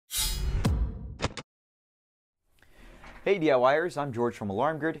Hey DIYers, I'm George from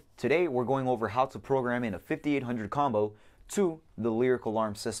Alarm Grid. Today we're going over how to program in a 5800 combo to the Lyric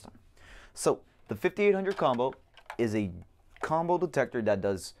alarm system. So the 5800 combo is a combo detector that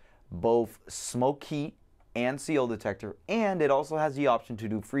does both smoke heat and CO detector, and it also has the option to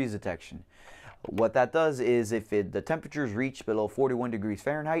do freeze detection. What that does is if the temperatures reach below 41 degrees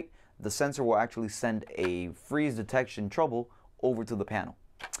Fahrenheit, the sensor will actually send a freeze detection trouble over to the panel.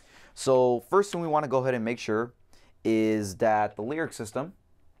 So first thing we want to go ahead and make sure is that the Lyric system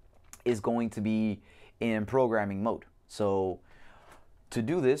is going to be in programming mode. So to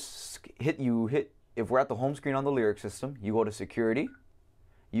do this, if we're at the home screen on the Lyric system, you go to security,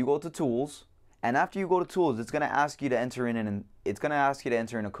 you go to tools, and after you go to tools, it's going to ask you to enter in a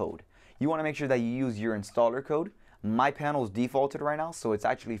code. You want to make sure that you use your installer code. My panel is defaulted right now, so it's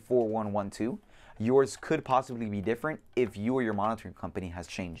actually 4112. Yours could possibly be different if you or your monitoring company has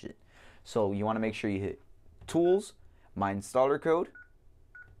changed it. So you want to make sure you hit Tools, my installer code.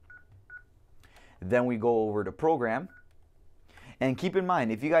 Then we go over to program. And keep in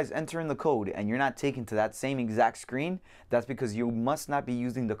mind, if you guys enter in the code and you're not taken to that same exact screen, that's because you must not be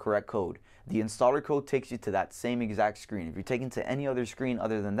using the correct code. The installer code takes you to that same exact screen. If you're taken to any other screen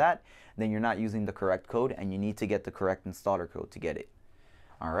other than that, then you're not using the correct code and you need to get the correct installer code to get it.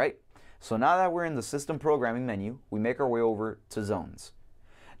 Alright, so now that we're in the system programming menu, we make our way over to zones.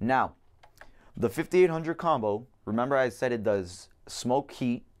 Now, the 5800 combo, remember I said it does smoke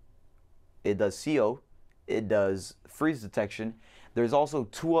heat, it does CO, it does freeze detection. There's also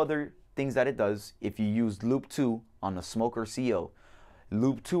two other things that it does if you use loop 2 on the smoke or CO.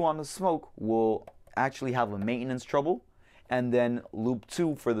 Loop 2 on the smoke will actually have a maintenance trouble, and then loop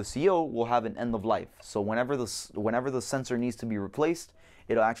 2 for the CO will have an end of life. So whenever the sensor needs to be replaced,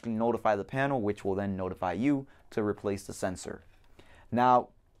 it'll actually notify the panel, which will then notify you to replace the sensor.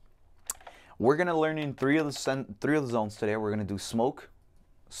 Now, we're going to learn in three of the zones today. We're going to do smoke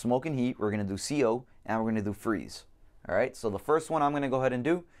and heat, we're going to do CO, and we're going to do freeze. Alright, so the first one I'm going to go ahead and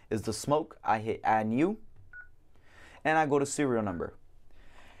do is the smoke. I hit add new, and I go to serial number.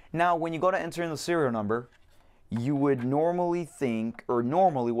 Now, when you go to enter in the serial number, you would normally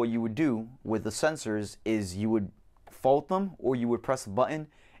what you would do with the sensors is you would fault them, or you would press a button,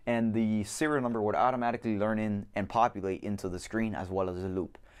 and the serial number would automatically learn in and populate into the screen as well as a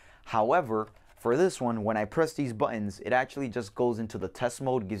loop. However, for this one, when I press these buttons, it actually just goes into the test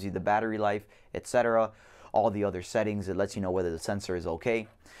mode, gives you the battery life, etc., all the other settings. It lets you know whether the sensor is okay.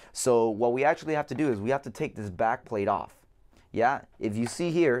 So what we actually have to do is we have to take this back plate off. Yeah, if you see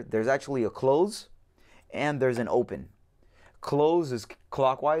here, there's actually a close and there's an open. Close is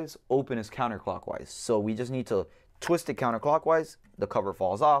clockwise, open is counterclockwise. So we just need to twist it counterclockwise, the cover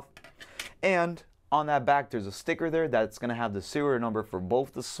falls off, and on that back there's a sticker there that's going to have the serial number for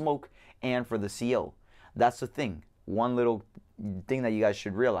both the smoke and for the CO. That's the thing. One little thing that you guys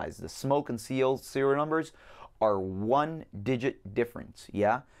should realize, the smoke and CO serial numbers are 1 digit difference.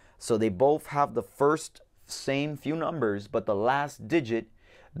 Yeah, so they both have the first same few numbers, but the last digit,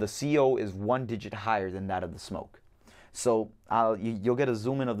 the CO, is 1 digit higher than that of the smoke. So you'll get a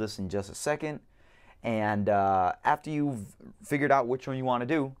zoom in of this in just a second, and after you've figured out which one you want to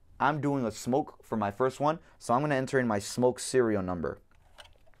do, I'm doing a smoke for my first one, so I'm going to enter in my smoke serial number.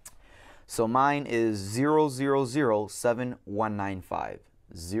 So mine is 0007195.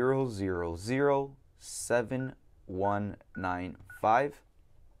 0007195.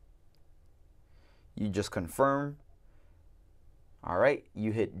 You just confirm. Alright,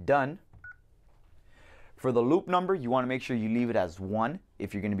 you hit done. For the loop number, you want to make sure you leave it as 1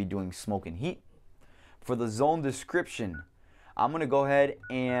 if you're going to be doing smoke and heat. For the zone description, I'm going to go ahead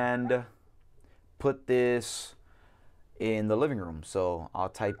and put this in the living room. So I'll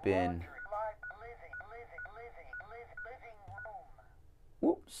type in,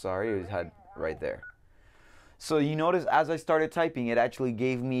 whoops, sorry, it had right there. So you notice as I started typing, it actually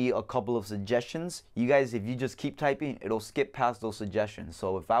gave me a couple of suggestions. You guys, if you just keep typing, it'll skip past those suggestions.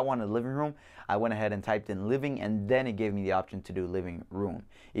 So if I wanted living room, I went ahead and typed in living, and then it gave me the option to do living room.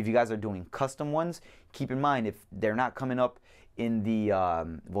 If you guys are doing custom ones, keep in mind if they're not coming up in the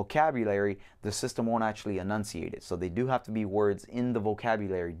vocabulary, the system won't actually enunciate it. So they do have to be words in the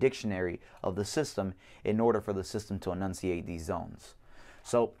vocabulary dictionary of the system in order for the system to enunciate these zones.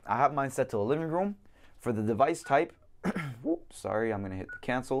 So I have mine set to a living room. For the device type, whoops, sorry, I'm going to hit the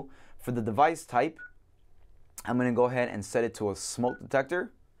cancel. For the device type, I'm going to go ahead and set it to a smoke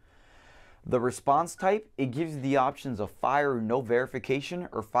detector. The response type, it gives you the options of fire no verification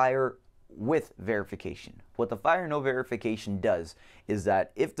or fire with verification. What the fire no verification does is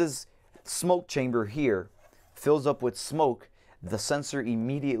that if this smoke chamber here fills up with smoke, the sensor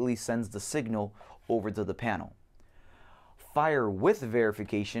immediately sends the signal over to the panel. fire with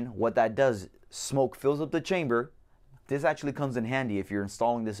verification, what that does, smoke fills up the chamber. This actually comes in handy if you're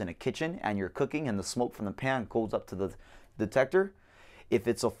installing this in a kitchen and you're cooking and the smoke from the pan goes up to the detector. If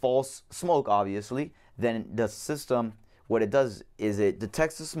it's a false smoke, obviously, then the system, what it does is it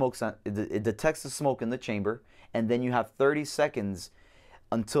detects the smoke, it detects the smoke in the chamber, and then you have 30 seconds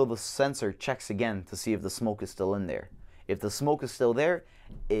until the sensor checks again to see if the smoke is still in there. If the smoke is still there,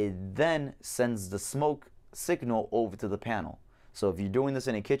 it then sends the smoke signal over to the panel. So if you're doing this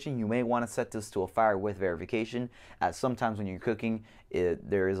in a kitchen, you may want to set this to a fire with verification, as sometimes when you're cooking,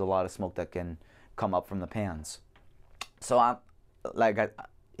 there is a lot of smoke that can come up from the pans. So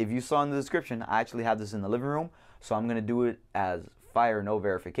if you saw in the description, I actually have this in the living room, so I'm going to do it as fire no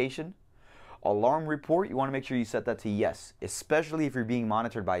verification. Alarm report, you want to make sure you set that to yes, especially if you're being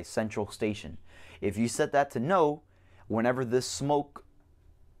monitored by a central station. If you set that to no, whenever this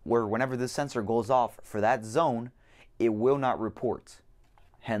sensor goes off for that zone, it will not report.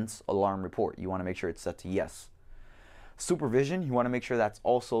 Hence, alarm report. You want to make sure it's set to yes. Supervision, you want to make sure that's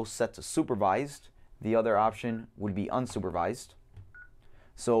also set to supervised. The other option would be unsupervised.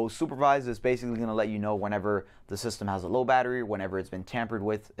 So supervised is basically going to let you know whenever the system has a low battery, whenever it's been tampered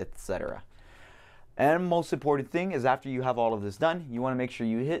with, etc. And most important thing is after you have all of this done, you want to make sure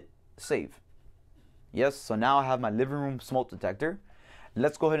you hit save. Yes, so now I have my living room smoke detector.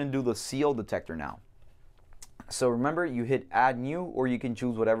 Let's go ahead and do the CO detector now. So remember, you hit add new, or you can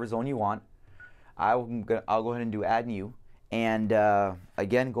choose whatever zone you want. I'll go ahead and do add new. And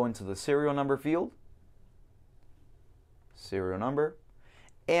again, go into the serial number field. Serial number.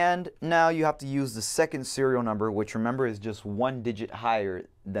 And now you have to use the second serial number, which remember is just 1 digit higher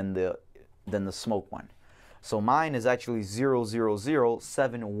than the smoke one. So mine is actually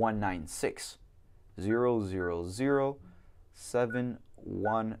 0007196.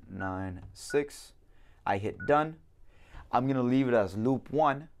 0007196. I hit done. I'm gonna leave it as loop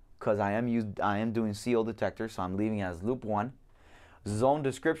 1 because I am doing CO detector, so I'm leaving it as loop 1. Zone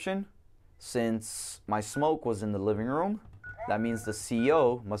description, since my smoke was in the living room, that means the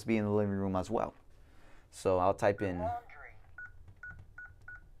CO must be in the living room as well. So I'll type in,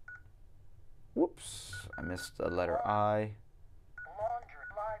 whoops, I missed the letter I.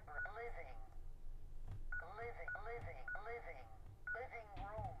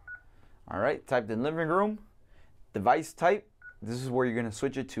 Alright, typed in living room. Device type, this is where you're going to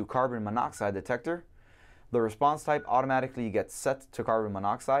switch it to carbon monoxide detector. The response type automatically gets set to carbon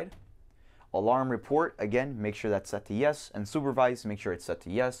monoxide. Alarm report, again, make sure that's set to yes. And supervise, make sure it's set to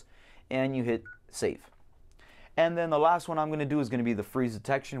yes. And you hit save. And then the last one I'm going to do is going to be the freeze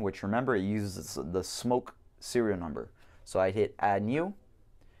detection, which remember, it uses the smoke serial number. So I hit add new.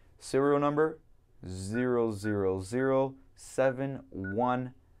 Serial number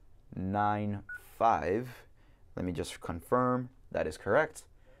 0007195. Let me just confirm that is correct.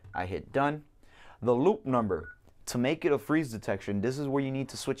 I hit done. The loop number, to make it a freeze detection, this is where you need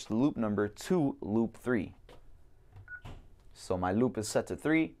to switch the loop number to loop 3. So my loop is set to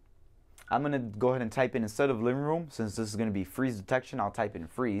 3. I'm going to go ahead and type in, instead of living room, since this is going to be freeze detection, I'll type in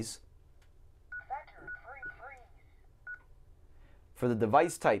freeze. For the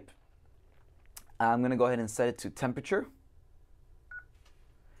device type, I'm going to go ahead and set it to temperature.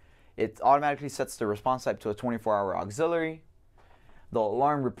 It automatically sets the response type to a 24-hour auxiliary. The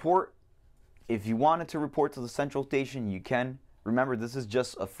alarm report, if you wanted to report to the central station, you can. Remember, this is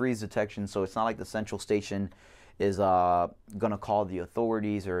just a freeze detection, so it's not like the central station is going to call the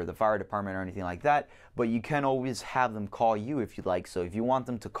authorities or the fire department or anything like that. But you can always have them call you if you'd like. So if you want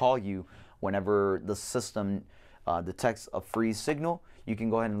them to call you whenever the system detects a freeze signal, you can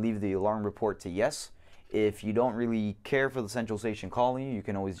go ahead and leave the alarm report to yes. If you don't really care for the central station calling you, you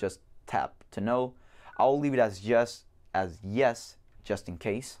can always just tap to no. I'll leave it as yes, just in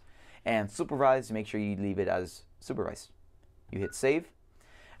case. And supervise, make sure you leave it as supervise. You hit save.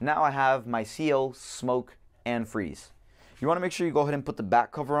 Now I have my CO, smoke, and freeze. You want to make sure you go ahead and put the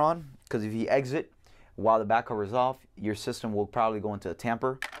back cover on, because if you exit while the back cover is off, your system will probably go into a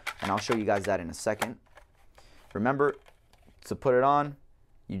tamper, and I'll show you guys that in a second. Remember, to put it on,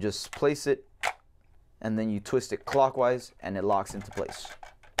 you just place it and then you twist it clockwise and it locks into place.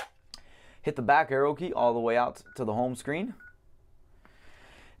 Hit the back arrow key all the way out to the home screen.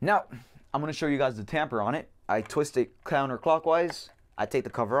 Now, I'm going to show you guys the tamper on it. I twist it counterclockwise, I take the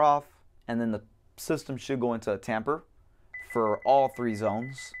cover off, and then the system should go into a tamper for all 3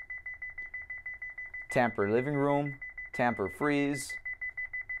 zones. Tamper living room, tamper freeze.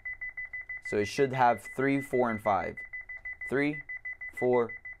 So it should have 3, 4, and 5. 3, 4,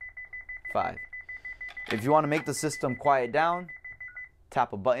 5. If you want to make the system quiet down,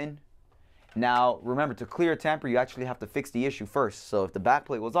 tap a button. Now, remember, to clear a tamper, you actually have to fix the issue first. So if the back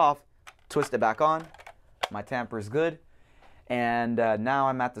plate was off, twist it back on. My tamper is good. And now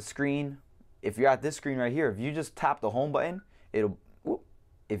I'm at the screen. If you're at this screen right here, if you just tap the home button, it'll,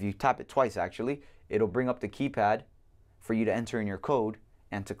 if you tap it twice actually, it'll bring up the keypad for you to enter in your code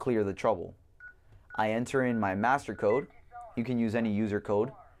and to clear the trouble. I enter in my master code. You can use any user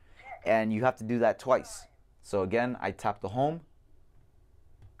code. And you have to do that twice. So again, I tap the home.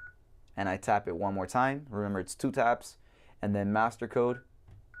 And I tap it one more time. Remember, it's 2 taps. And then master code.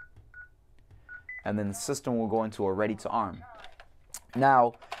 And then the system will go into a ready to arm.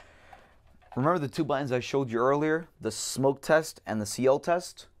 Now, remember the 2 buttons I showed you earlier? The smoke test and the CO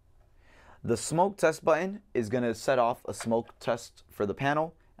test? The smoke test button is going to set off a smoke test for the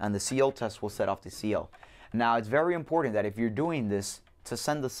panel, and the CO test will set off the CO. Now, it's very important that if you're doing this to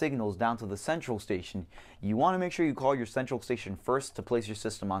send the signals down to the central station, you want to make sure you call your central station first to place your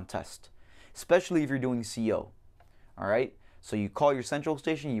system on test, especially if you're doing CO. All right? So you call your central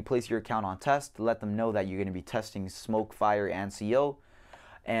station, you place your account on test, let them know that you're going to be testing smoke, fire, and CO.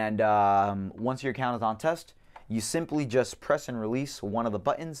 And once your account is on test, you simply just press and release one of the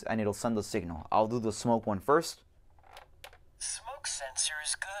buttons and it'll send the signal. I'll do the smoke one first. Smoke sensor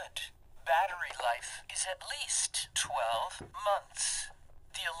is good. Battery life is at least 12 months.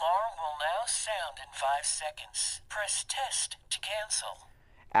 The alarm will now sound in 5 seconds. Press test to cancel.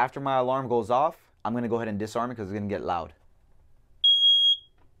 After my alarm goes off, I'm going to go ahead and disarm it because it's going to get loud.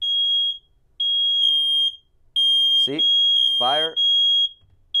 See? It's fire.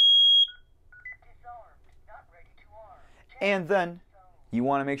 And then you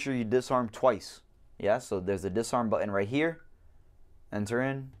want to make sure you disarm twice. Yeah, so there's a disarm button right here. Enter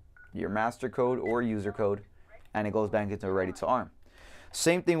in your master code or user code, and it goes back into ready to arm.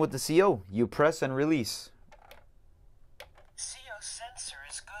 Same thing with the CO. You press and release. CO sensor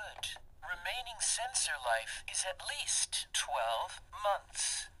is good. Remaining sensor life is at least 12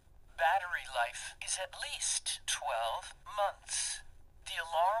 months. Battery life is at least 12 months. The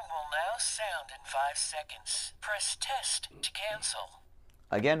alarm will now sound in 5 seconds. Press test to cancel.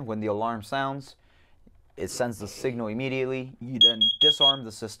 Again, when the alarm sounds, it sends the signal immediately. You then disarm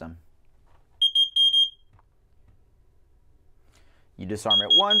the system. You disarm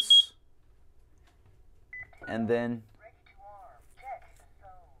it once, and then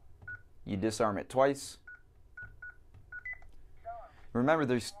you disarm it twice. Remember,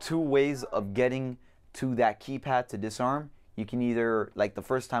 there's 2 ways of getting to that keypad to disarm. You can either, like the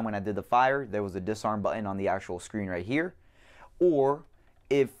first time when I did the fire, there was a disarm button on the actual screen right here. Or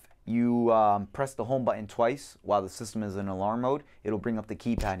if you press the home button twice while the system is in alarm mode, it'll bring up the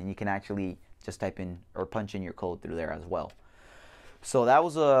keypad and you can actually just type in or punch in your code through there as well. So that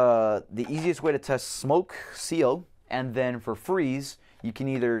was the easiest way to test smoke, CO. And then for freeze, you can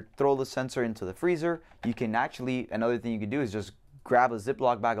either throw the sensor into the freezer. You can actually, another thing you can do is just grab a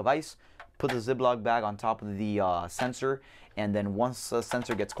Ziploc bag of ice, put the Ziploc bag on top of the sensor, and then once the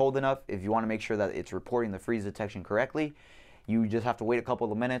sensor gets cold enough, if you want to make sure that it's reporting the freeze detection correctly, you just have to wait a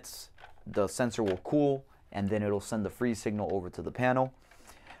couple of minutes. The sensor will cool, and then it'll send the freeze signal over to the panel.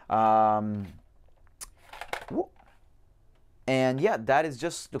 And yeah, that is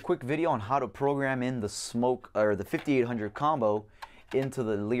just the quick video on how to program in the smoke or the 5800 combo into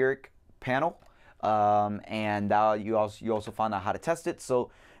the Lyric panel. And you also found out how to test it.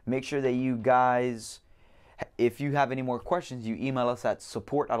 So make sure that you guys, if you have any more questions, you email us at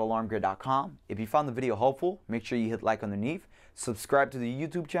support@alarmgrid.com. If you found the video helpful, make sure you hit like underneath, subscribe to the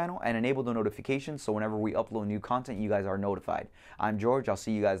YouTube channel, and enable the notifications so whenever we upload new content, you guys are notified. I'm George. I'll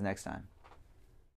see you guys next time.